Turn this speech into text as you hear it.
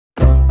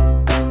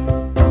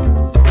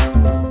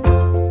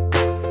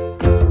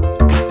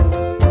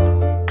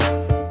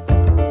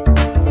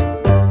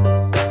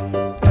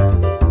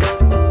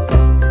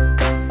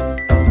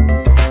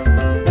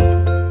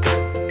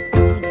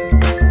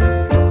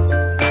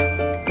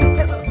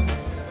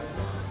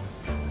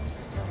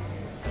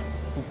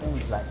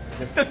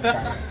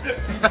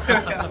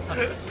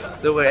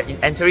So we're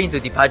entering into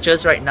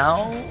departures right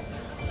now.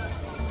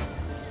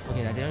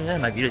 Okay, I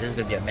think my video is just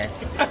gonna be a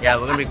mess. Yeah,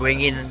 we're gonna be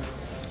going in.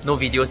 No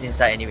videos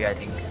inside anyway, I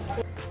think.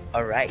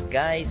 Alright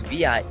guys,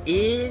 we are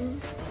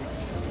in.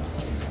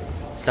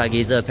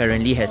 Stargazer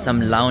apparently has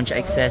some lounge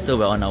access, so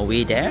we're on our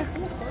way there.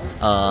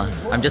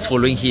 I'm just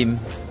following him.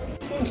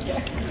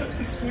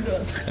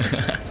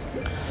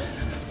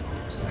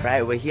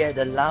 Right, we're here at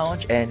the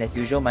lounge, and as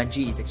usual,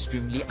 Manji is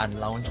extremely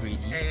unlounge ready.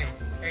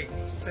 Hey,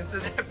 censor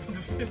that.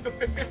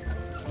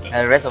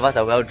 And the rest of us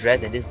are well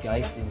dressed, and this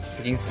guy's in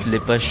freaking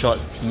slipper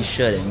shorts,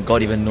 t-shirt, and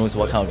God even knows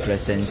what kind of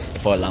dress sense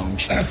for a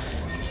lounge.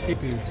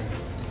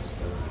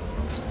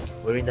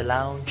 We're in the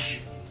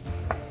lounge.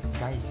 The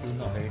guy is still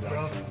not very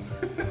lounge ready.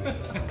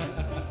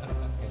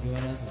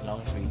 Everyone else is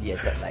lounge ready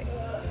except like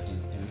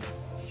these two.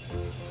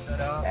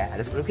 Yeah,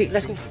 let's go. Okay,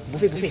 let's go.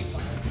 Buffet. We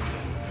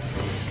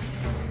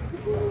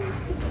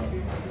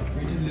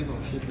just live on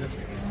shit,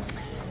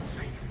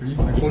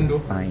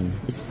 It's fine.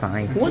 It's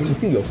fine. Who wants to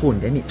steal your phone?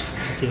 Damn it.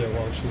 Okay,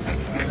 well, shoot.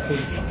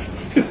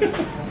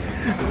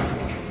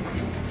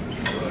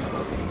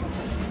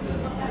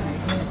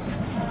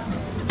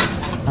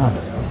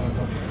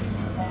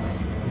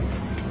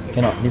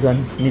 Cannot. This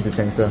one need to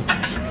censor.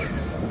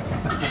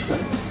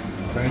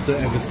 Parental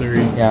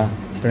advisory. Yeah,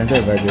 parental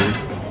advisory.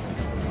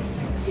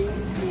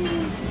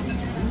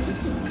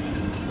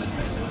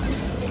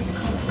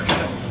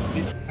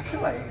 I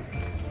feel like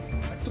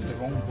I took the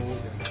wrong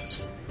balls.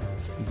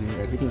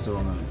 Everything was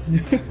wrong.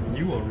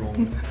 You were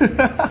wrong.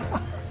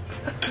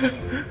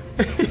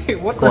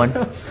 What? Go on.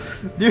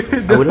 Dude,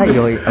 I would like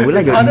your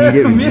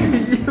immediate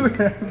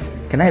review.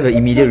 Can I have an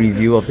immediate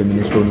review of the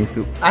minestrone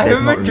soup? I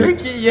haven't drank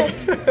it yet.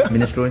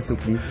 Minestrone soup,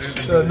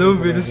 please. No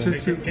minestrone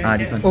soup.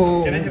 This one.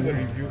 Oh. Can I have a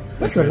review?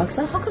 What's your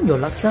laksa? How come your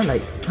laksa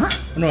like? Huh?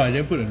 No, I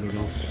didn't put a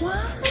noodle.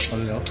 What?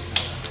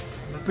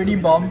 Pretty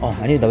bomb. Oh,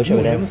 I need to double check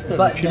with them.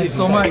 But there's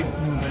so much.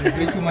 There's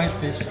way too much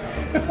fish.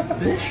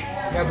 Fish?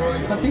 Yeah, bro.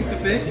 You can't taste the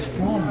fish. It's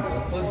prawn.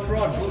 Oh, it's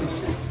prawn. Holy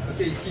shit.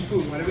 Okay,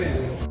 seafood, whatever it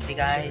is. Hey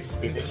guys,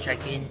 status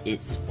check-in.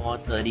 It's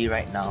 4:30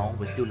 right now.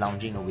 We're still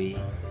lounging away.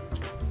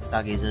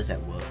 Stargazers at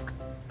work.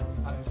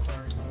 I'm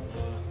sorry.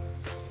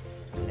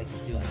 Alex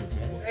is still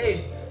underdressed.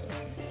 Hey!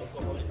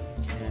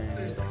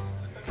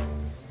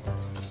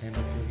 And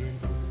Mr. Vian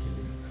is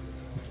chilling.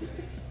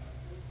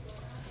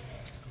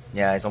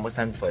 Yeah, it's almost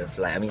time for your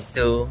flight. I mean,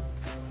 still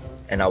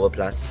an hour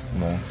plus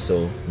more,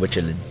 so we're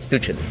chilling. Still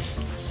chilling.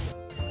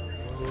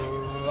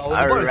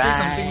 I was about to say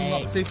something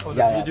not safe for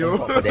the video.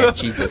 Thanks for that,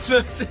 Jesus.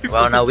 We're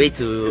on our way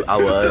to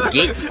our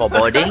gate for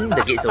boarding.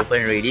 The gate's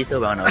open already,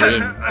 so we're on our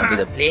way onto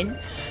the plane.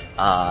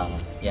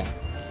 Yeah.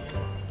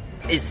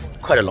 It's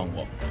quite a long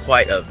walk.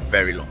 Quite a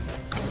very long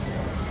walk.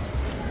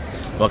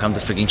 Welcome to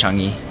freaking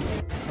Changi.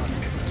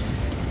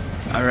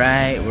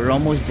 Alright, we're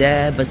almost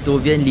there.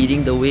 Bastovian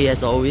leading the way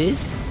as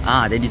always.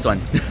 Then this one.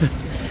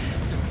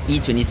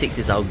 E26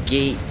 is our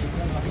gate,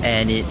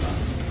 and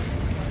it's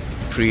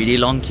pretty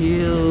long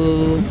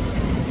queue.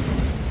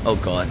 Oh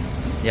god.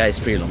 Yeah, it's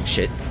pretty long.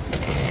 Shit.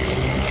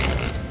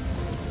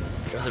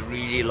 It was a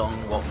really long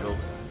walk though.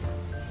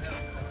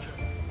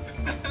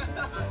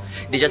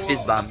 They just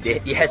fist bump.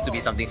 It has to be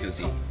something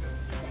filthy.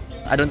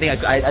 I don't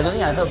think I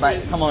heard,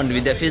 but come on,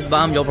 with that fist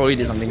bump, y'all probably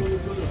did something.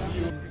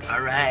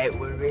 Alright,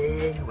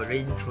 we're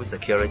in through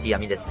security. I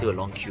mean, there's still a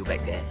long queue back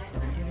there.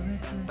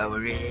 But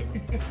we're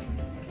in.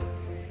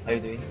 How are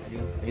you doing?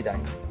 Are you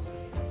dying?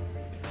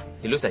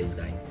 It looks like he's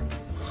dying.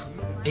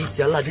 Hey,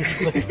 siala,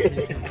 this is what the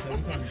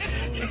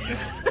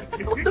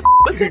f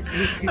was that?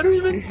 I don't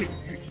even.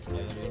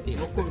 Hey,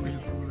 Local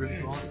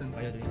Rawson. How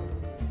are you doing?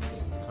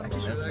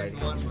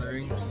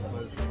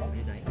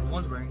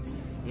 One's wearing.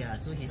 Yeah,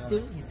 so he's still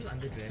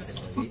underdressed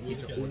as always.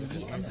 He's the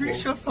only. I'm pretty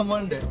sure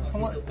someone. He's the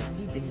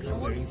only thing that's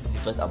wearing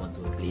slippers up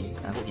onto a plane.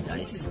 I hope he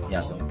dies.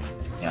 Yeah, so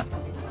yeah.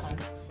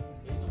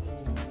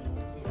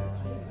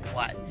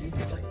 What?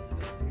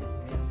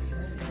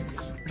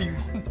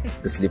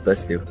 The slippers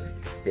still.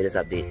 Status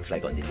update,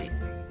 flight got delayed.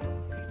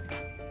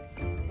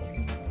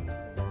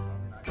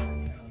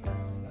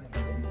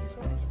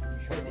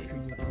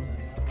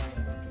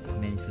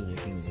 Man is still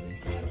working over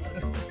there.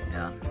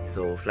 Yeah,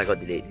 so flight got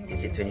delayed. He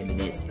said 20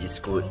 minutes is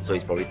good, so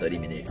it's probably 30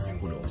 minutes.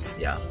 Who knows?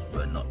 Yeah,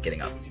 we're not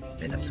getting up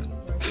anytime soon.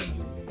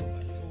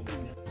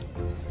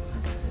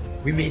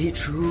 We made it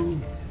through!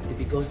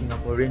 Typical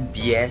Singaporean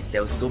BS.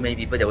 There were so many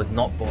people that was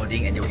not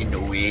boarding and they were in the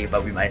way,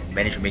 but we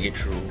managed to make it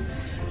through.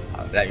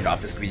 Like, you know,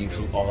 after squeezing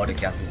through all the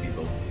kiasu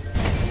people.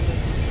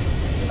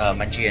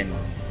 Manchi and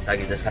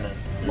Stargate just kind of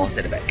lost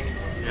at the back.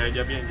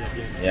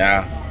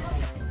 Yeah.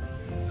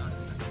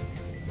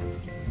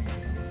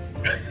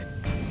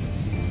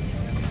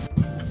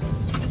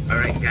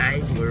 Alright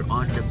guys, we're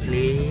on the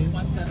plane.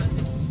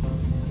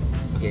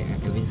 Okay,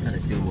 Kevin's kind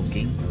of still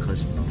working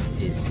because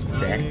he's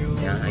sad,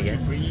 yeah, I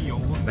guess.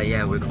 But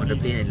yeah, we're on the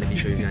plane and let me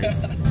show you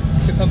guys. I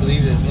still can't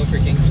believe there's no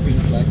freaking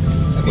screen flags.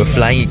 We're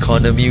flying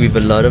economy with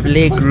a lot of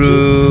leg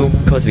room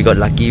because we got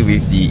lucky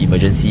with the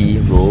emergency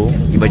row.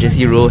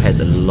 Emergency row has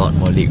a lot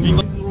more leg room.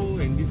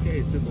 And this guy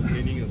is still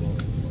complaining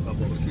about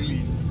the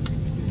screens.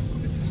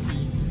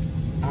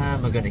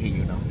 gonna hit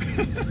you now.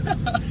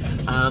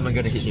 I'm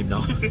gonna hit him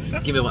now.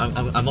 Give me one.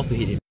 I'm off to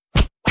hit him.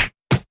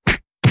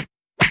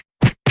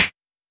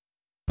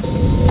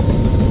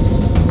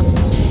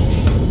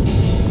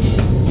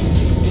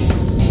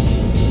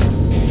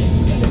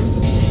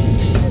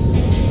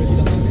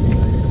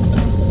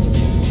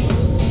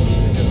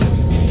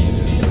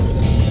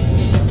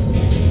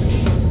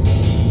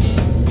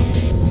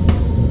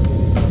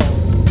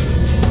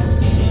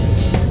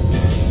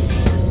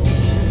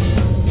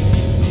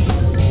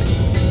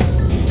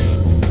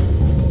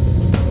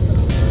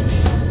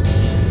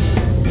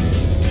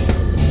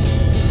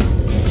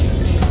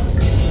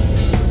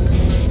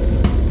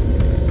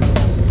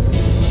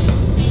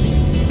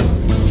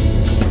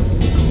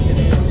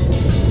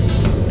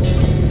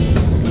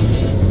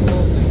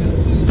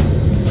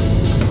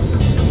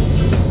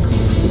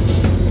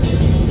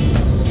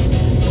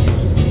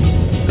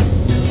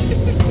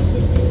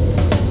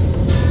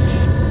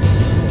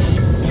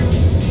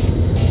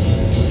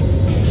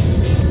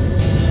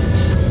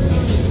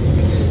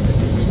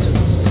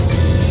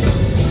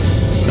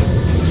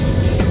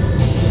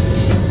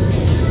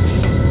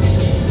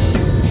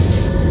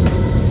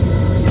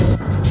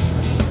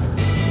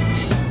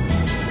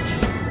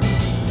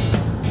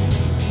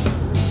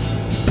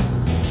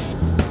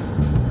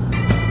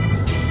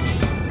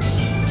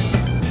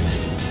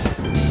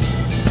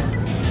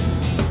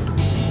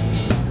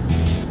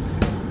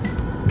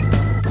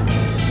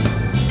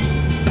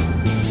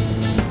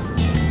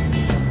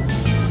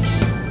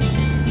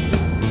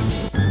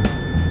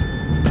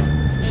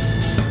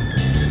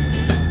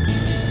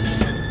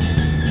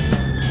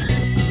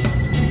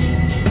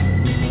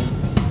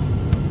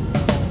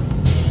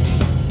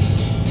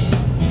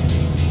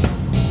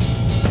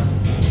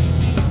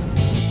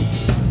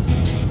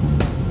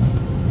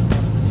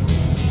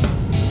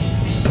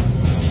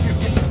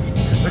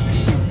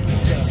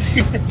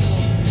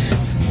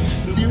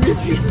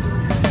 Seriously?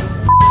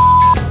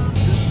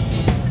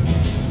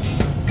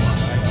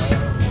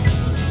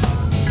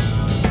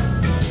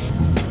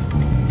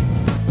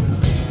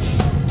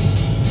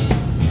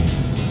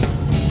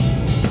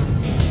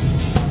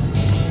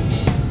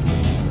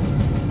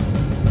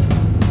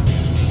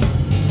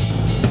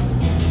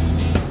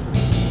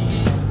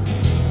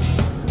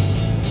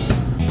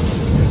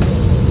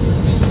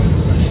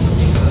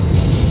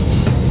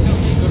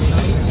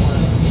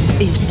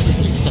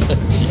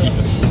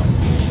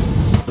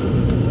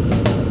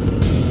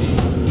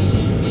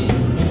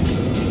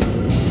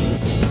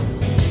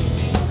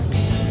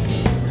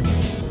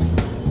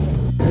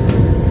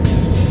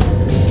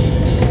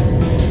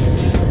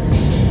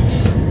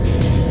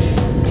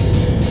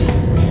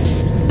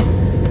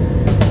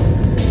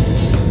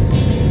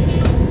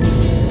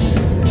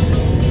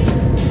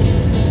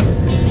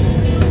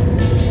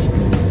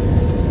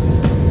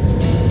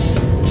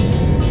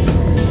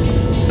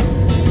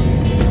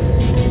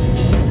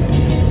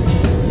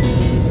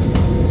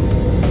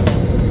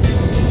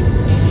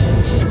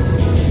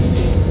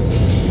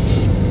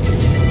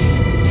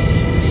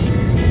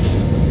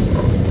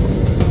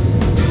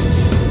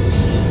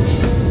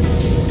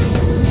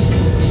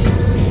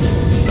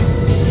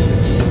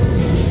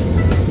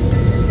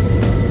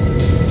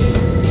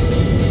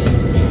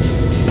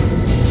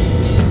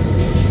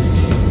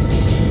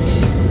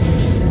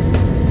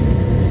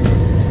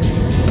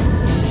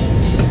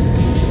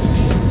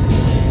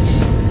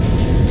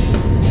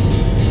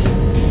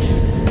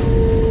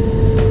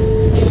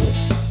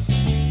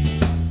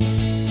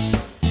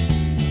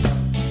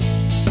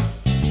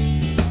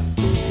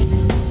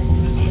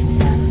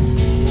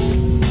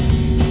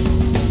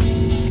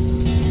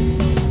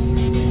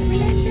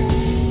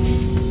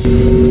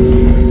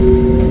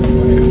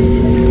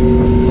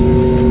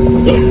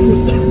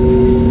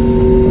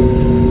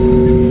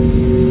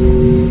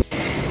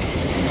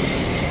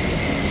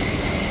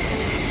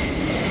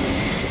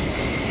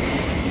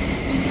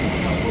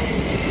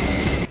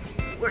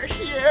 We're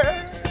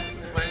here!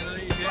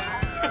 Finally here.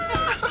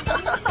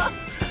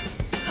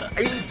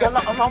 Ay, salah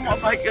alamak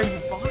baik yan,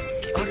 boss.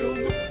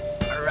 Aduh.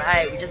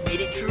 Alright, we just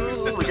made it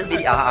through. We just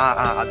made it.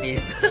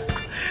 Abis.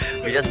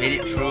 We just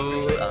made it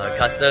through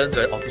customs.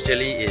 We're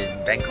officially in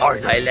Bangkok,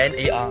 Thailand.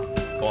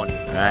 Gone.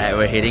 Alright,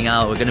 we're heading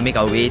out. We're gonna make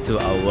our way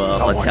to our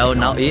hotel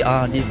now.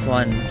 This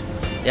one.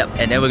 Yep,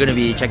 and then we're gonna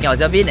be checking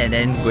ourselves in and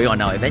then going on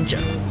our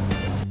adventure.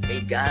 Hey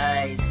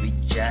guys, we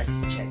just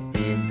checked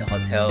in the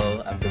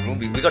hotel. The room,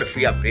 we got a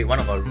free upgrade. One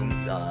of our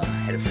rooms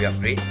had a free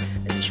upgrade.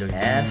 Let me show you.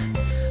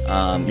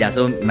 Yeah,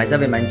 so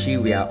myself and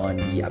Manchi, we are on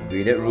the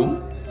upgraded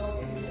room.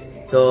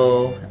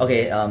 So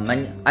okay, I'm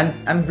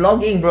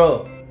vlogging,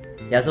 bro.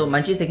 Yeah, so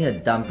Manchi's taking a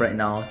dump right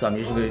now. So I'm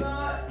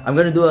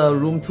gonna do a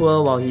room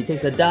tour while he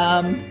takes a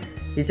dump.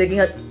 He's taking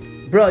a,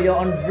 bro. You're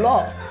on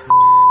vlog.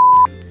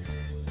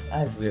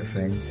 I have weird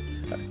friends.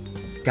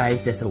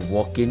 Guys, there's a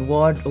walk-in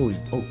ward. Oh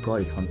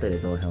god, it's haunted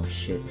as all hell.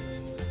 Shit.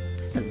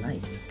 Where's the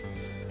light?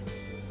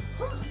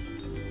 Huh?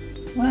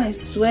 Why, I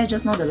swear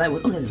just now the light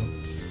was... Oh, there we go.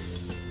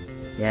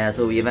 Yeah,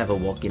 so we even have a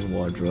walk-in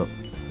wardrobe.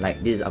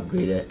 Like, this is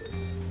upgraded.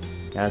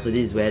 Yeah, so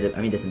this is where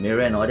there's a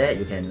mirror and all that.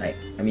 You can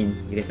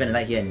you can spend the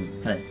night here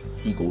and kind of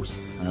see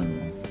ghosts. I don't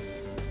know.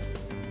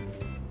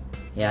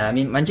 Yeah,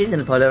 Manjin's in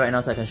the toilet right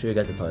now, so I can show you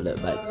guys the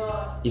toilet, but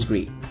it's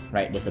great,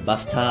 right? There's a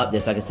bathtub,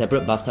 there's like a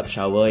separate bathtub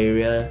shower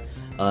area,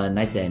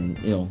 nice and,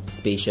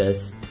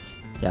 spacious.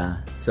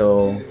 Yeah,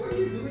 so...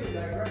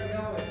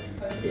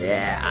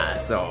 Yeah,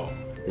 so...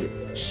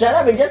 Shut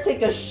up and just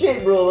take a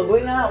shit, bro! We're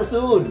going out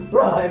soon!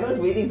 Bro,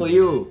 everyone's waiting for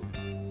you!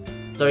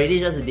 Sorry, this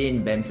is just a day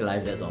in BAMS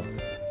life, that's all.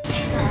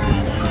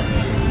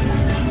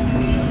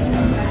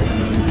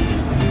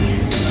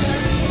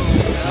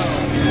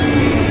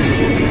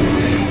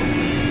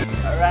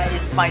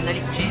 It's finally,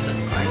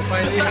 Jesus Christ.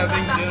 Finally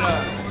having dinner.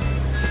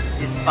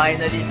 It's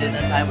finally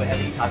dinner time. We're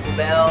having Taco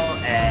Bell,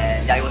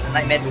 and yeah, it was a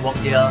nightmare to walk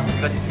here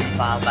because it's really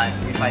far, but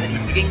we finally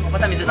speaking.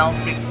 What time is it now?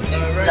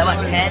 It's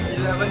about 10?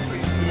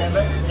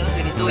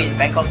 11:22 in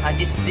Bangkok.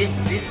 This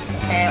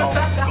pair of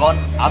gone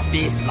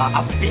abis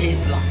lah.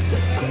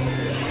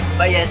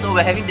 But yeah, so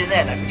we're having dinner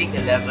at like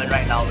freaking 11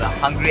 right now. We're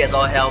hungry as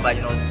all hell, but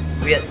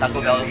we had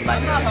Taco Bell.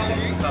 But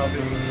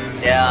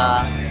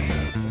yeah.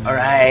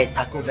 Alright,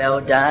 Taco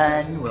Bell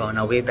done. We're on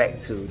our way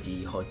back to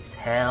the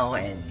hotel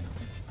and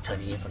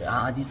turning in for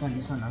the this one,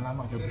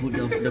 alamak, the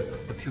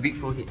pubic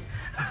forehead.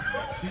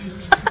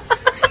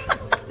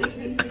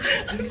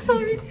 I'm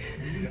sorry.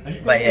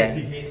 But yeah,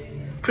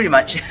 pretty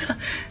much.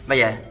 But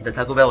yeah, the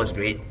Taco Bell was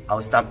great.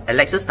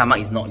 Alex's stomach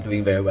is not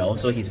doing very well,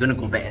 so he's gonna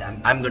go back and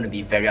I'm gonna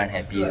be very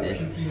unhappy with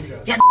this.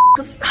 Yeah,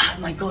 oh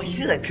my god, he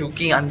feels like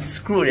puking. I'm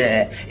screwed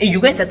eh. Hey, you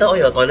guys settle all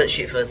your toilet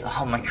shit first.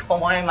 Oh my god,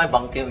 why am I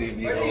bunking with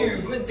you? Why don't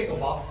you go and take a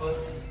bath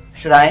first?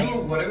 Should I?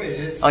 Do whatever it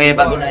is. Okay,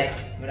 but good night.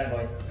 Good night,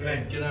 boys.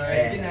 Good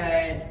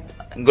night.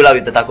 Good luck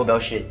with the Taco Bell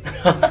shit.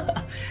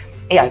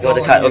 Hey, I got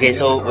the card. Okay,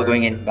 so we're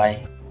going in.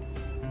 Bye.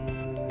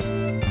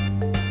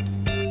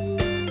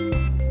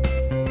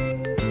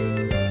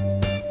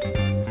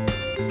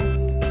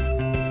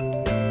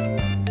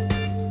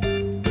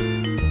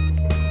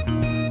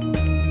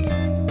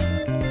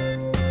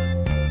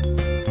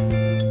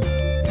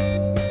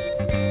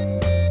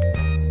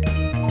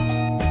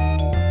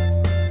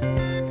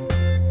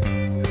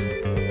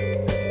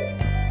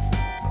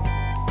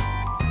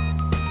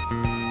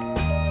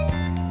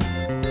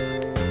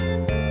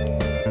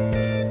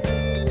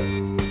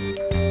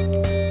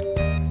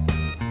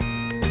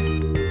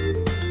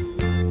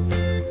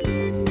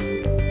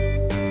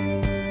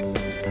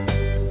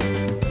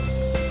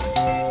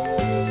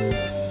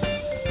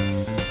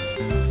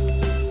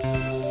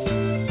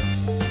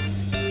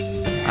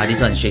 This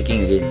one's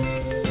shaking again.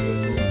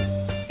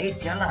 Hey,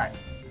 jalan.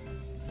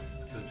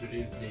 So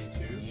today is day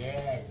 2?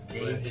 Yes,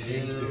 day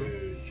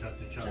 2. Shut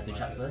to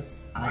chat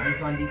first.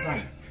 This one.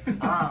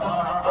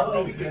 Are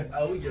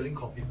we getting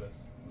coffee first?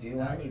 Do you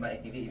want it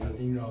might activate you? I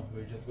think no,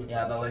 we'll just go.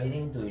 Yeah, but we're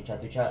heading to chat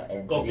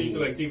and coffee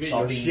to activate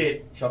your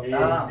shit. Shopping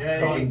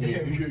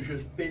day. You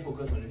should stay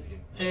focused on this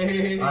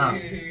game.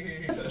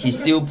 He's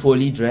still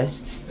poorly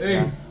dressed.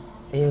 Hey,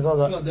 go. It's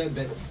not that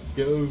bad.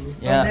 Go.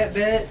 Yeah. Not that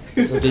bad.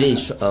 So today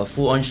is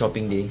full-on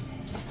shopping day.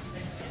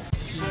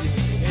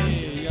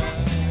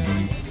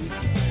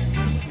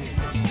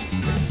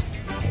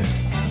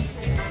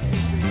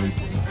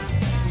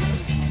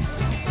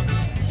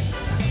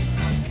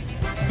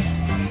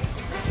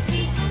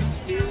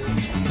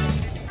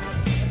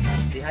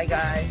 Say hi,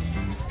 guys.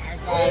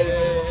 Hi.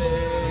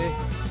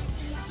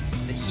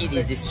 The heat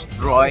is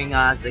destroying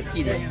us. The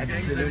heat is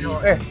absolutely.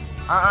 Yeah,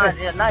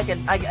 now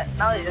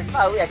now it's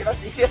far away. I cannot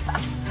see you.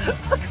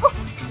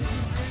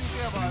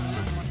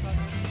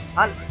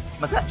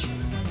 Massage.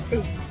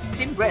 Hey,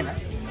 same brand.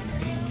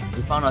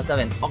 We found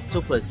ourselves an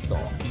octopus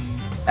store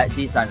at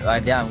this one. Right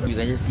there, you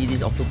can just see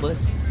this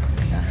octopus.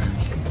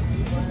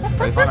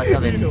 We found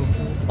ourselves an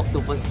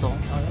octopus store.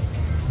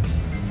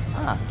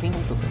 King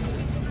octopus.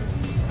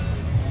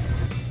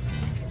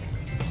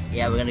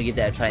 Yeah, we're gonna give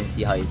that a try and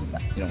see how it's,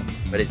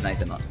 whether it's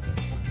nice or not.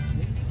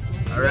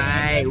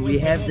 Alright, we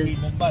have this.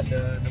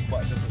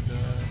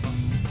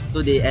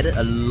 So they added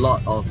a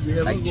lot of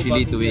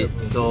chili to it.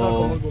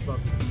 So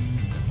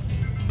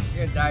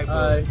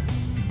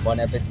bon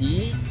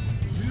appetit.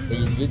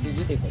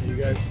 You take one. You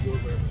guys go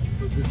first.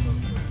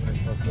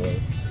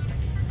 Okay.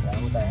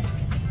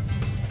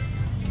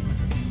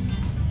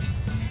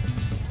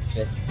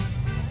 Cheers.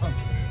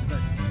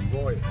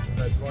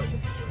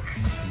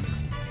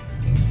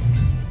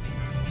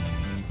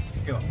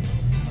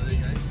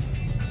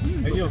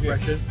 Any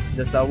objection?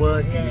 The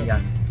sour chili,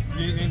 yeah.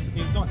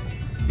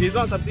 It's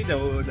not something that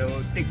will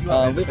take you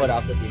out. Wait for the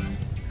aftertaste.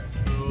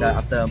 The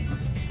after.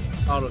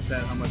 Out of 10,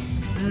 how much?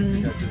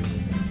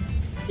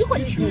 It's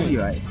quite chewy,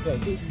 right? Yeah, so I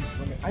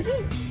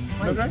think.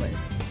 Okay.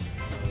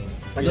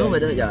 I don't know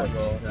whether, yeah.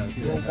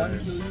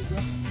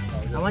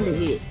 I want to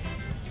eat.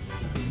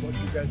 What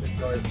you guys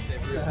enjoy?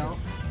 What the hell?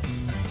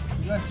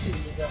 You got shit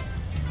in it.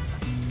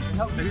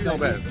 Help me. Not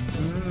bad.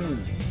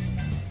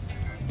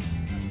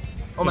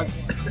 Oh my,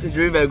 it's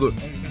really very good.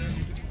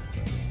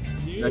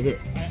 Okay.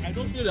 I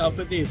don't feel the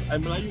aftertaste.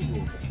 I'm Melayu,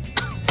 bro.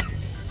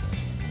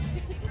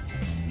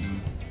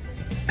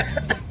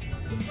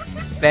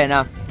 Fair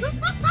enough.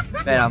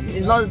 Fair enough.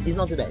 It's not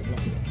too bad. It's not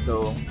too bad.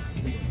 So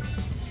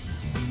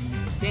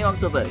Pink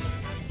Octopus.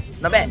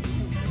 Not bad.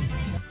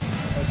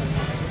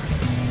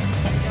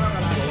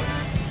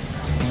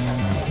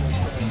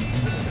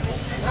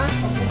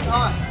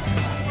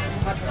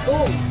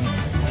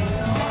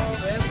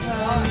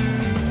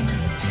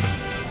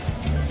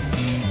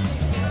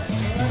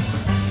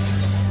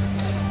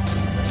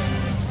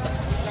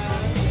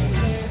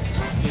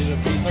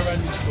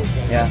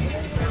 Yeah.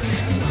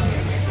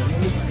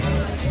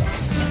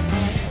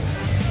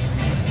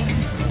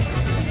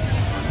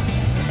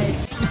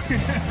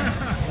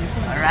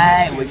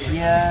 Alright, we're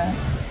here.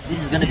 This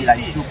is gonna be like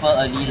super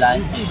early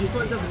lunch.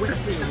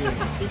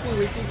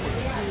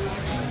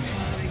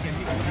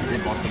 Is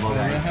it possible,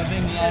 guys? We're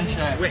having lunch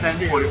at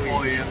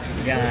 10:44 a.m.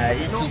 Yeah,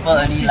 it's super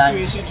early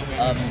lunch.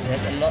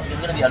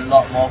 There's gonna be a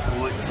lot more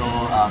food, so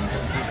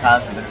food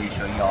cards I'm gonna be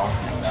showing you all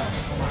as well.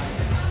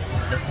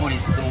 The food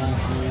is so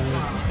good.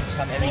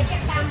 Come every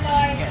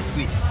get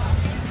squid.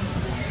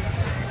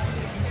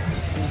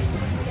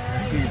 The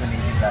squid is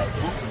amazing, guys.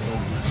 It's so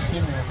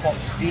good.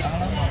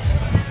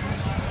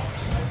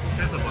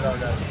 That's the bottom.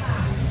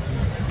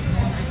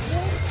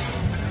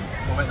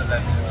 Go back to the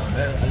left.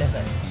 Left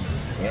side.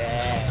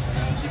 Yeah.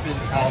 Keep it.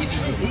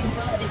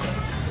 This way.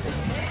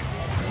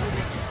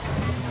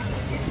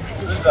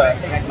 This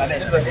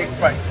is the egg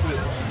fried squid.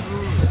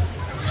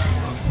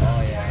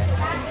 Oh yeah.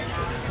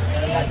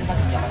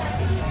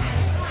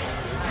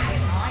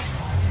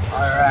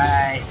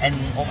 Alright, and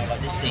oh my god,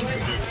 this thing,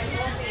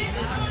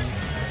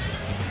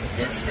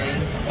 this thing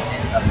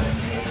is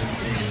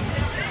amazing.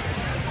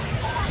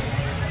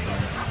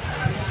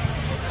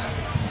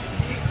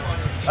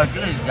 I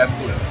think it's damn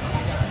good.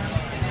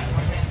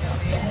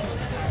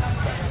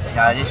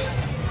 Yeah,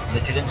 the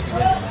chicken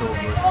skewer is so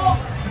good.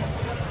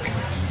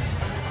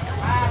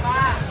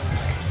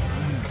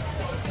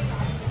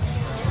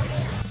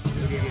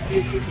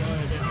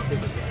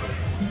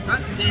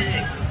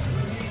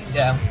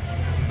 Yeah,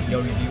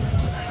 your review.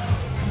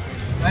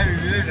 My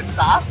review the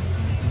sauce.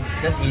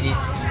 Just eat it.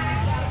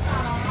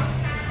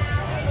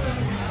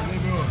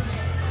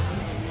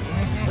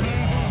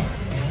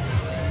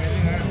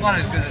 Not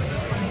as good as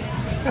this one.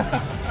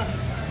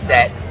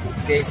 Sad.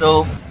 Okay,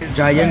 so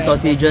giant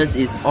sausages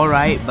is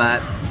alright,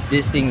 but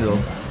this thing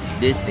though,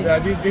 this thing. Yeah,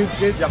 this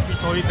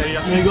yakitori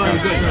teriyaki. You got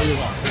it.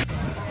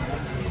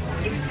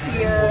 It's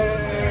here.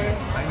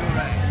 I know,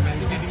 right?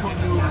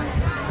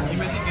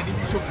 Imagine getting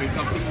choked with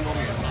something wrong.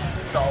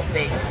 So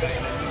big.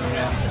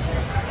 Yeah.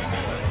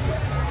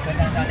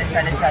 No, let's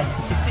try. Let's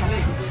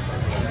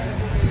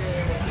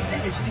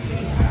see.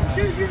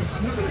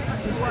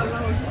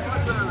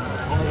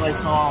 Oh my god,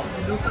 it's soft.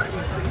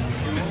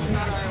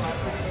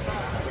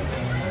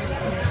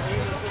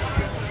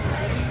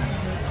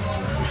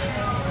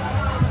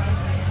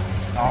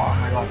 Oh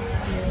my god.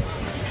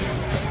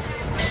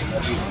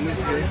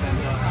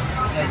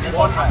 Yeah, just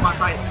one try.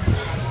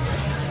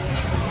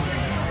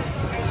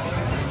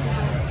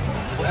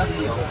 What else do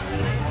you want?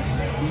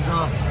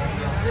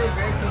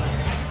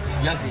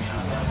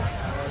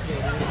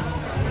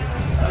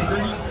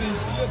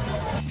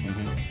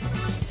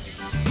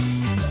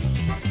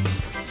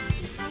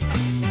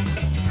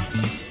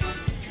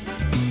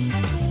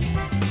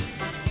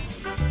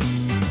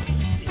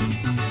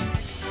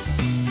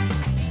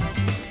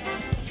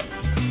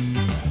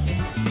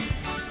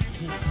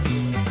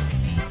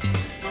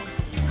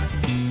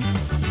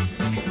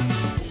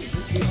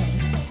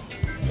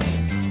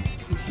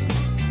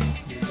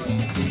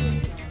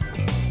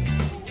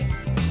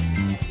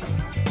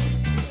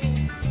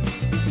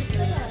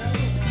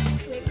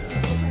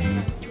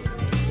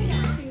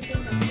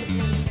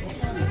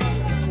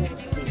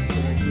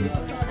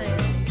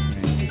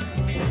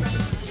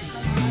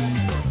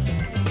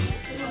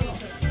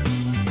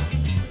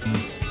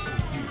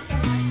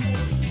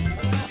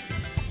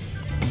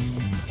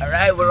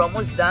 Alright, we're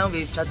almost done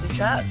with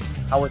Chatuchak.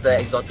 How was the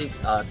exotic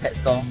pet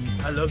store?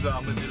 I love the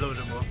armadillo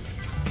the most.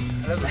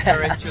 I love the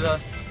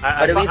tarantulas.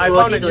 I By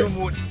found a new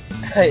mood.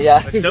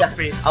 Yeah, duck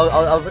face.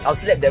 I'll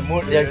slap that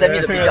mood. Yeah. Send me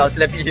the picture, I'll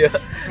slap it here.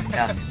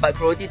 Yeah, but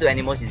cruelty to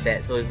animals is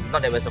bad, so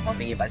not that we're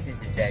supporting it, but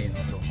since it's there, you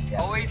know, so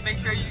yeah. Always make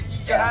sure you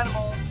eat your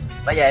animals.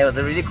 But yeah, it was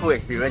a really cool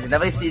experience. You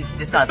never see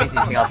this kind of things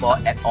in Singapore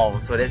at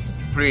all, so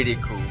that's pretty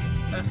cool.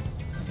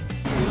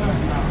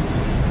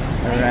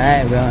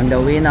 Alright, we're on the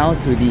way now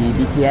to the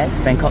BTS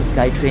Bangkok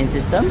Sky Train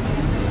system.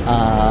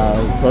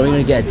 Probably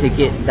going to get a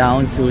ticket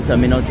down to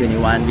Terminal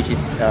 21, which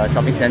is a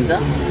shopping centre.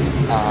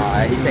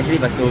 It's actually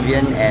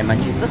Vastovian and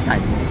Manchi's first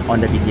time on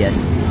the BTS.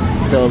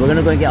 So we're going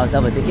to go and get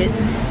ourselves a ticket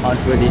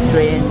onto the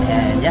train,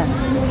 and yeah.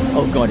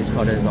 Oh god, it's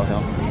crowded as all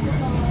hell.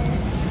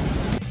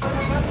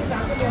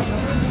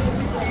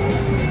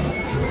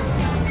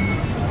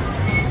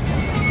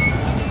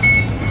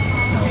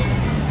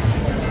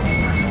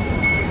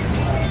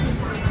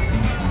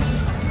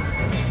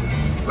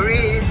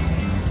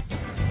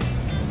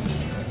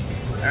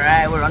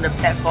 Alright, we're on the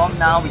platform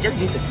now. We just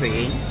missed the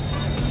train.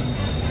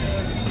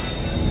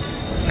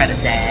 Kinda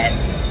sad.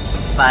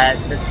 But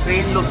the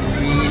train looked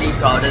really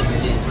crowded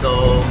with it,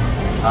 so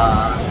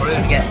we're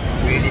gonna get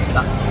really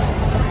stuck.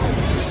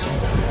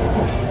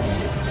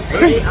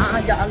 Ya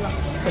Allah.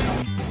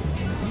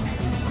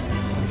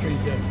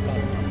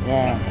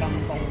 Yeah.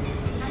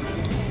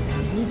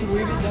 Need to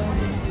wave it down.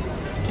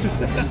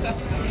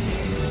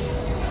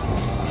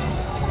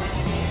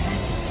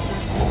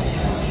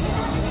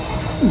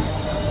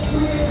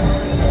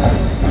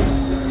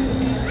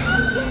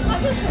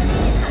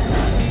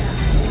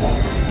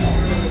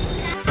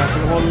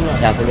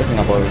 Yeah, follow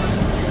Singapore.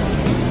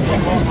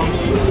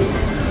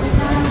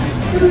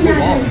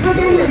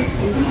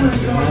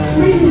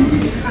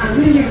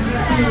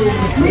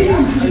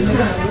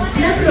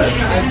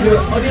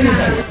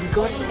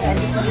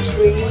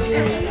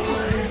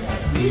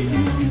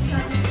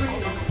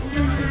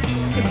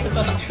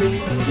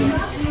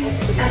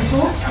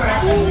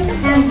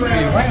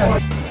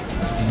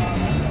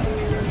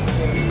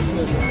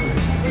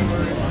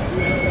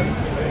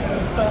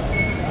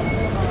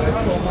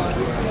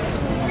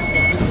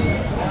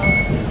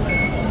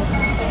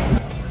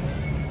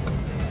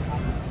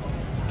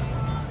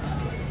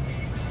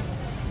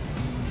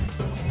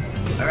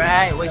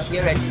 Alright, we're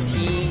here at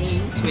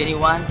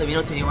T21,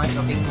 Terminal 21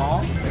 Shopping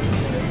Mall.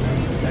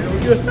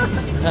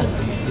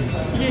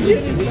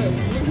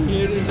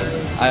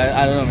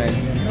 I don't know, man.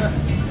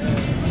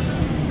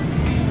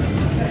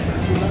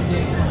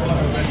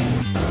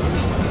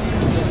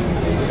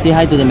 Say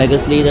hi to the Mega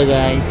Slater,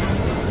 guys.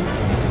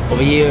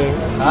 Over here.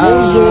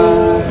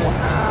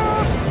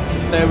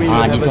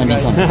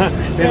 This one.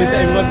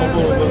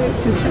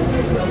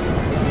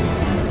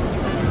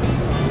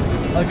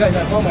 Guys, I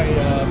found my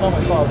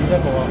spot. I'll be there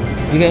for a while.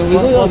 We go.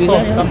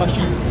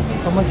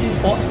 Tamashi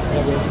spot.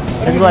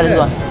 Let's go.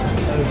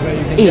 Where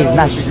you can Eh, get all the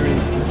lush.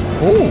 figurines.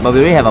 Oh, but we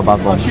already have a bath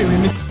Oh bomb. shit, we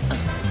missed.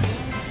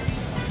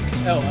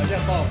 I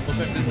just found a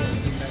perfect place for a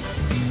sleep bag.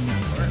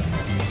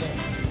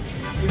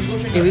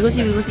 Eh, we go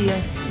see.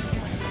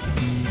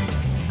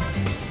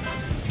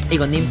 Eh,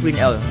 got name print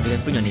L. You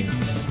can print your name.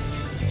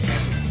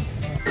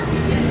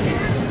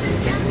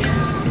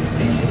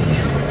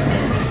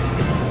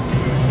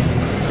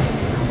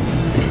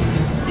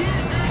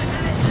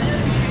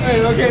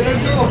 Hey, okay,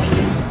 let's go.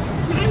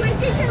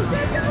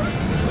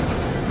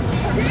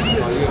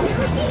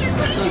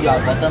 So you are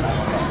bottom.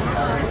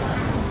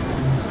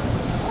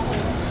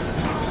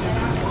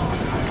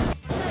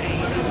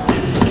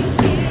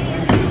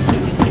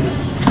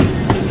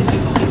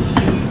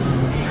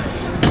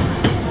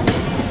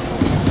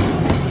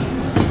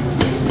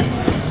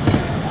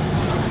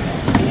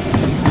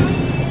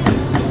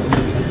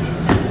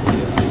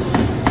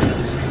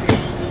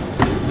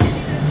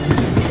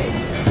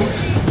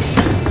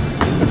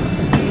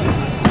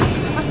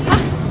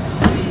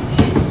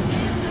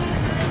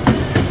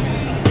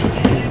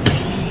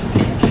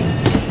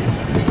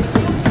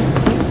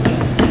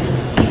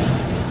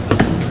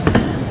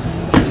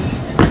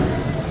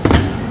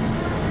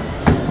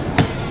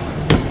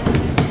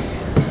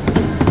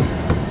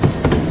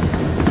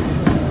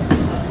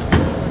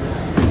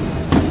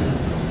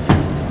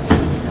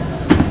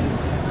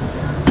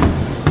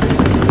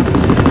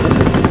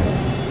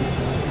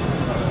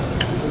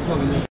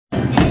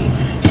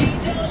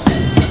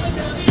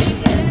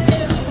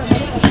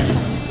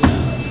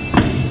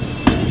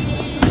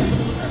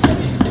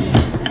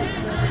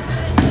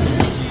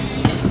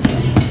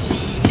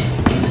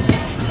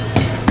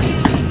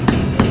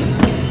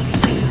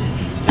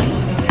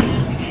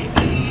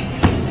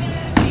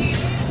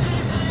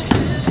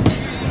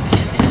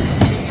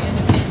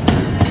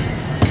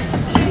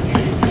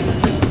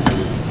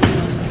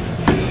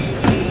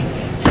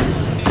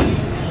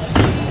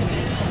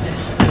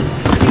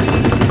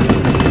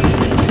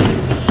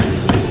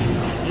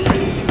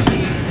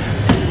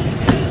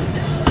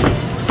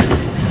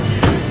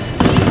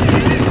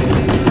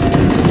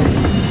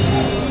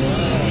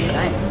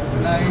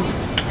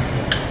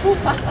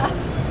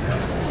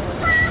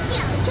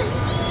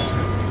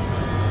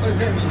 What does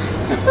that mean?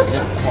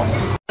 Just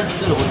points. Just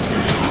do the whole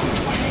thing.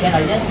 Then I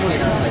just do it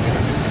like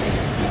that.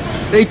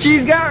 Hey,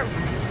 cheese guy!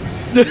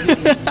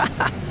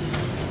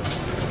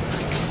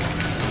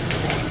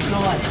 Slow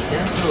one,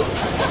 then slow.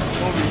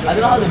 I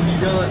don't know how the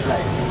middle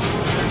like.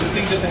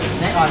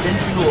 Then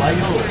slow,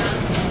 ayo.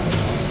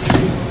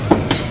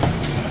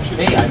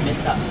 Hey, I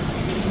messed up.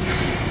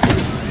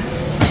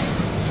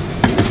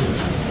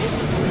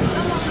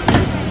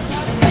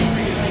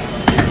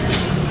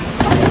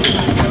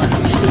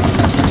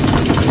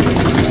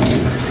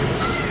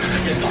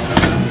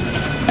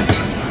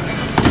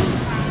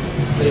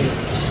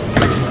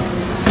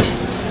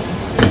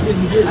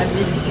 I'm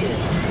missing it.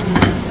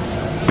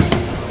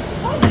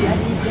 How did I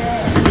miss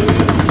that?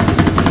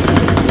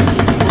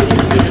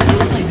 The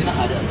slow side is even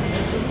harder.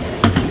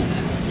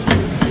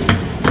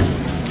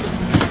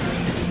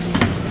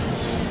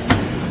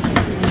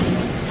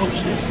 Oh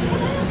shit.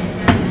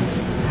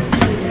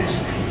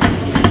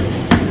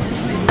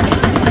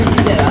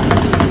 See that?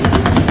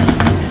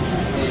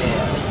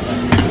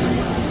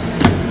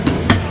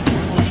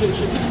 Oh shit.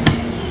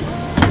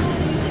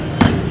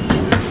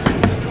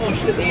 Oh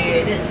shit.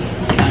 Hey, that's...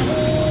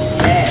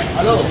 Yeah,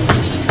 hello.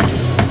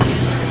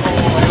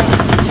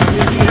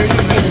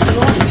 Hey, the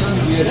slow one is even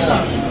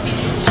weirder.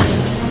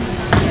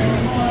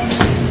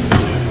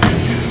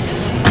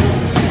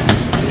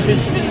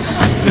 fish.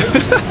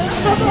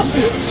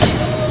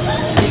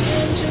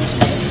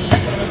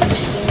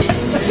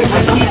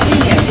 I'm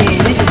eating it. Hey,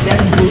 this is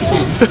damn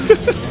bullshit.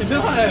 It's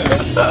not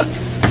hard.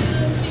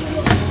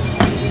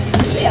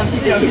 See, I'm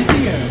eating it.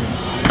 Eating it.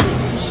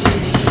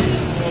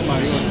 Oh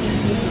my god.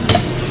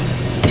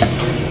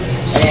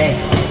 Hey.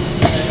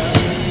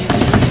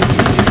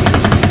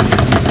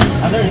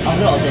 I'm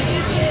gonna order it.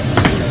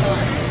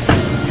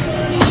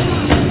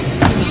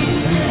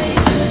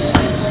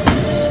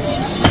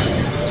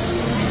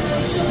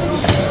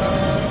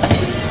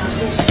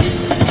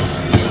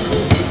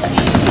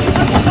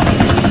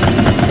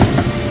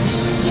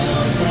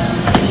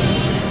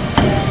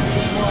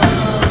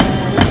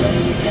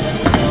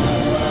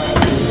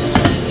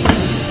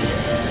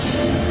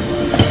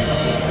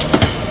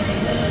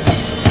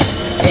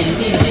 Hey, you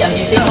see, I'm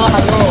eating. Oh,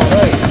 hello.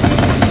 Hey.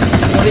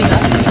 Moving, huh?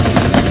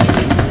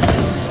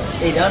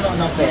 Hey, that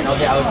not fair. Not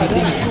fair. I was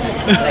eating it.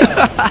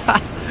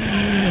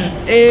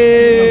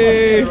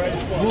 Hey!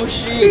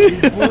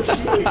 Bullshit. It's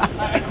bullshit.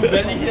 I could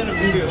barely hear the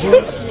video.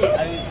 Bullshit.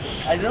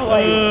 I don't know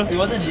why it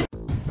wasn't.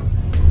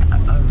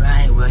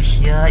 Alright, we're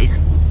here. It's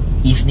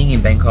evening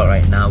in Bangkok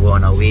right now. We're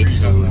on our way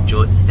to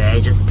Jode's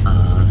Fair. Just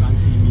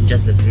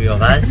the three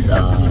of us.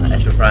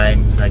 Astro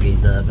Prime,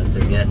 Stargazer,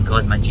 Bastarian.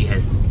 Cause Manji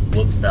has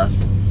work stuff.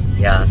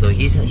 Yeah, so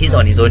he's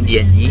on his own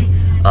D&D.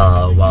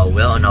 While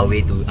we're on our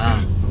way to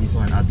this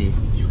one, our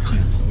base.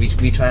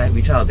 We try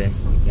our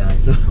best. Yeah,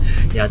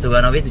 so we're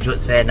on our way to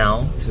Jode's Fair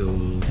now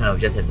to kind of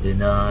just have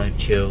dinner,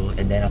 chill,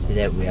 and then after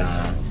that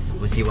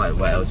we'll see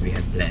what else we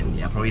have planned.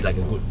 Yeah, probably like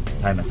a good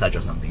Thai massage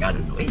or something. I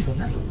don't know. Hey,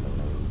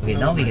 okay,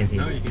 now we can see.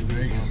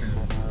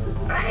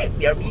 Alright,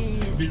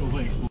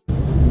 BRBs.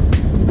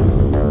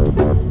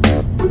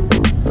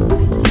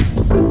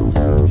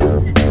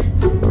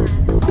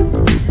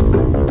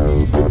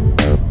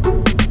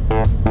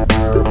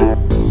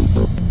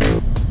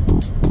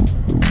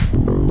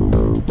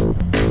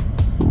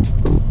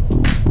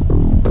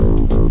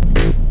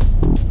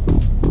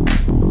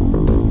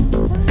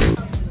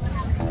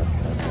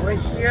 We're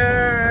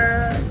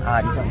here.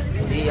 This one.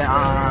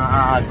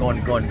 Yeah, gone.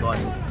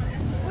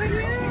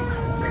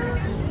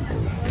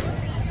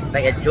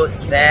 Like at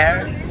Jode's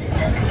Fair.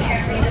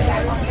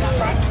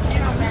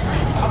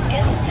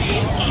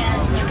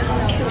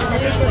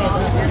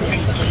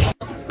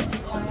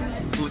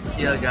 Food's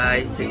here,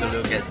 guys. Take a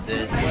look at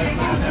this. A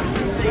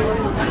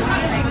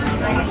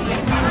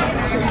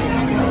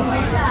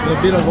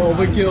bit of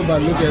overkill,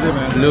 but look at it,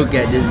 man. Look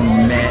at this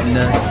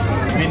madness.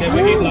 We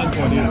never eat lunch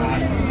for this.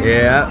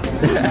 Yeah.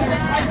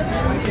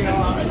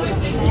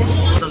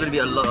 It's not gonna be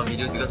a lot of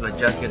videos because we're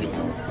just gonna eat.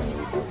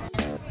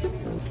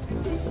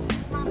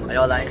 Are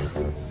y'all live?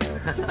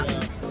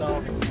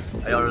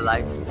 Are y'all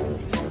live?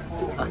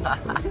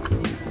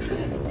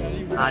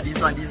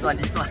 This one.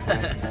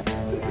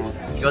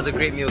 It was a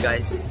great meal,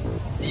 guys.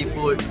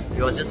 Seafood,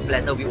 it was just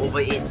platter. We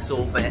overate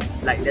so bad.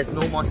 Like, there's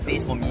no more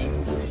space for me.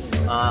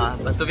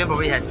 But Slovenia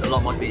probably has a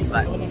lot more space,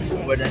 but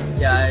we're done.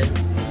 Yeah,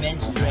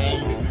 immense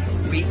strength.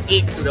 We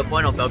ate to the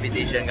point of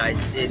palpitation,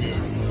 guys. It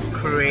is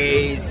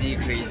crazy.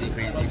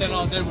 10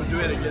 out of 10 we'll do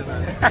it again,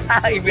 man.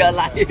 If we are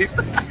alive.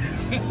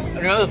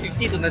 Remember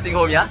 50 to nursing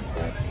home, yeah?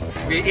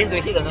 We aim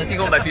to hit the nursing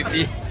home by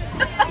 50.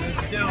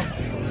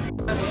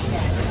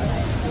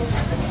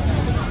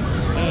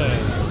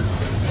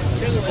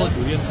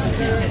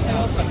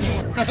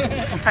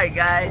 Alright,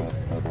 guys.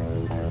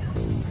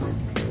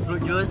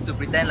 Fruit juice to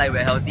pretend like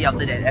we're healthy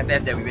after that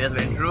FF that we just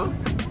went through.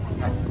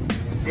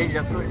 This is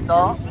the fruit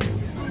store.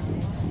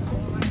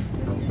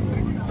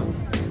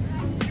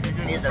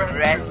 This is the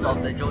rest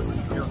of the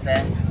Jode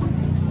Fair.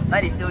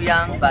 Night is still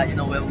young, but you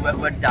know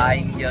we're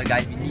dying here,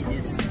 guys. We need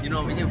this. You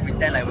know, we need to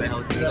pretend like we're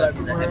healthy. We're like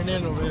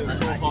burning over it.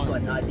 So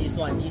hot. This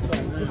one.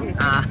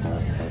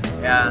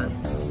 Yeah.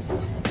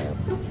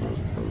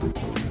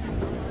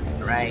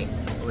 Right.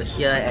 We're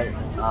here at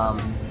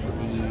the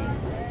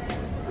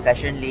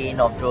fashion lane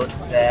of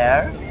Jode's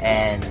Fair,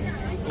 and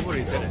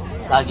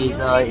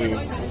Stargazer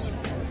is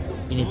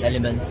in his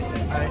elements,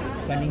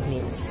 finding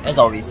clothes as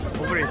always.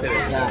 Overrated.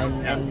 Yeah,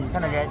 and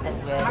kind of that's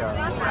where the.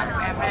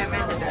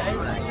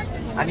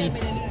 I mean,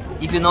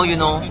 if you know, you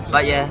know.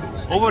 But yeah,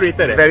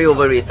 Overrated. very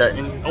overrated.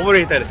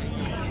 Overrated.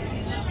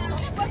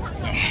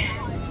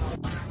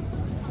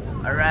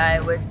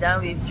 Alright, we're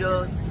done with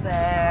Jode's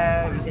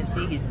Fair. You can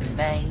see his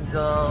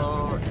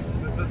mango.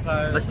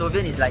 But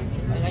Stovian is like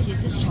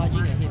he's just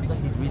charging ahead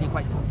because he's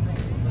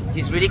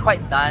really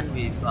quite done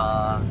with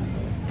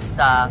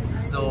stuff.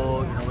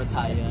 So you know, we're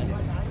tired.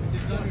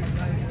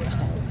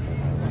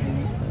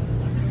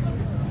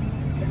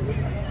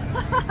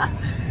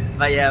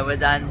 But yeah, we're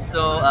done.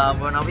 So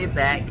we're on our way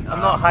back. I'm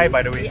not high,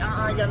 by the way.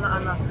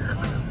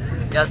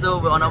 Yeah, so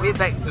we're on our way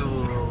back to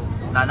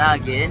Nana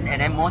again,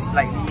 and then most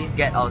likely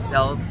get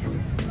ourselves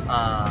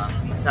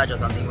massage or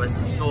something. We're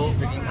so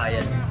freaking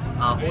tired.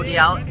 Whole day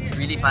out,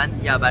 really fun.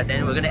 Yeah, but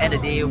then we're gonna end the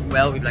day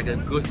well with like a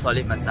good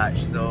solid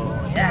massage. So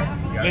yeah.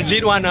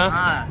 Legit one,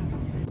 huh?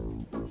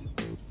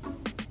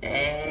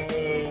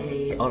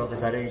 Hey. all of a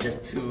sudden it's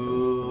just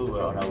 2.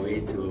 We're on our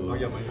way to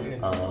we're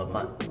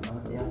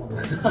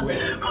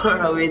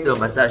on our way to a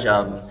massage. You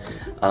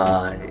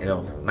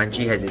know,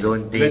 Munchie has his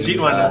own thing. Legit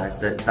one,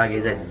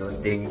 Stargazer has his own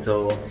thing.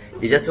 So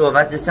it's just 2 of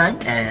us this time,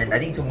 and I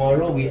think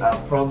tomorrow we are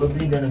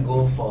probably gonna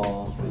go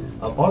for.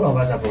 All of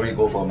us are probably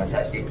go for a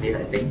massage same place,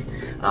 I think.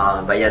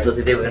 But yeah, so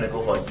today we're gonna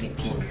go for a sneak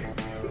peek.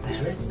 I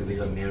realized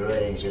with a mirror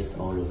and it's just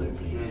all over the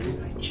place.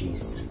 Like,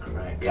 jeez,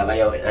 crap. Yeah, but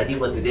yeah, I think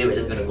for today we're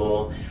just gonna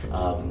go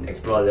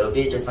explore a little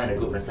bit, just find a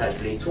good massage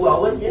place. 2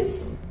 hours,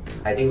 yes?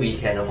 I think we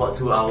can afford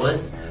 2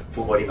 hours.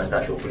 Full body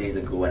massage hopefully is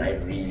a good one. I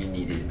really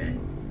need it, man.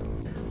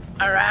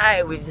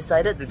 Alright, we've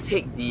decided to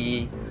take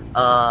the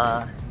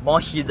more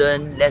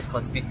hidden, less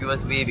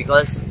conspicuous way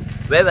because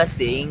where we're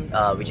staying,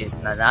 which is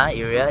Nana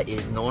area,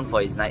 is known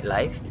for its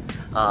nightlife.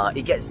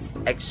 It gets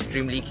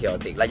extremely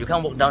chaotic. Like you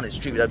can't walk down the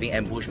street without being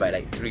ambushed by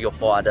like 3 or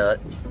 4 other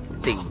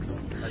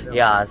things.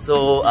 Yeah,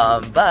 so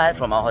but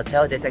from our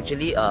hotel, there's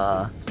actually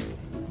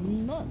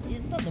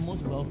it's not the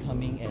most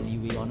welcoming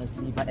alleyway,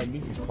 honestly, but at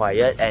least it's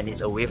quiet and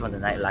it's away from the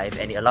nightlife,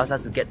 and it allows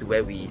us to get to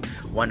where we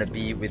want to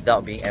be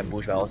without being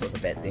ambushed by all sorts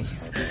of bad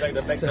things. It's like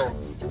the back door.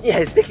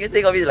 Yeah,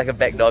 think of it like a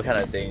back door kind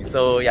of thing.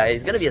 So yeah,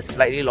 it's gonna be a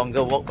slightly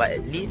longer walk, but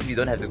at least we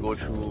don't have to go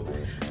through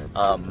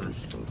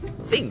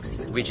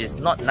things, which is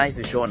not nice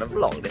to show on a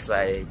vlog. That's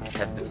why I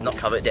have not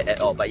covered that at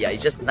all. But yeah,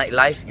 it's just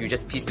nightlife. You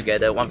just piece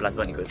together 1 +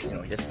 1 equals, you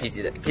know, just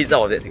piece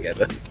all of that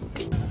together.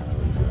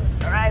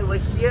 Alright, we're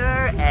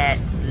here at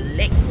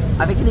Lake.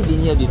 I've actually been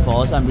here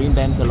before, so I'm bringing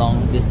BAMS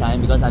along this time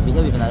because I've been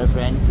here with another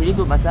friend. Pretty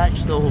good massage,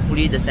 so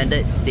hopefully the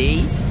standard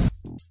stays.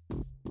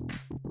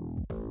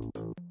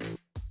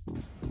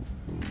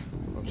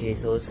 Okay,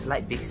 so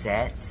slight big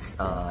sets.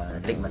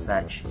 Leg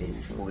massage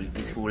is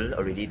full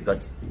already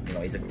because you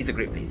know it's a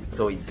great place,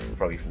 so it's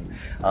probably full.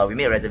 We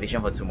made a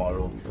reservation for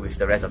tomorrow with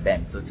the rest of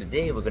BAMS. So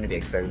today we're going to be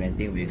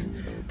experimenting with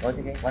what's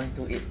it again?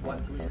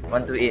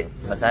 128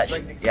 massage.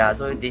 Yeah,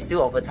 so they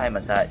still offer Thai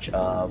massage,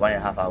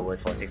 1.5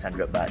 hours for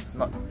 600 bahts.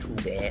 Not too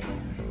bad.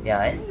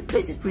 Yeah, and the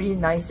place is pretty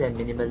nice and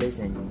minimalist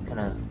and kind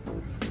of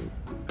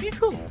pretty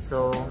cool.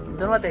 So don't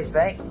know what to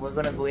expect. We're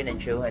gonna go in and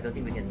chill. I don't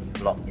think we can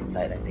vlog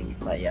inside, I think.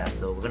 But yeah,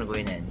 so we're gonna go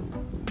in and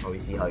probably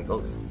see how it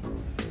goes.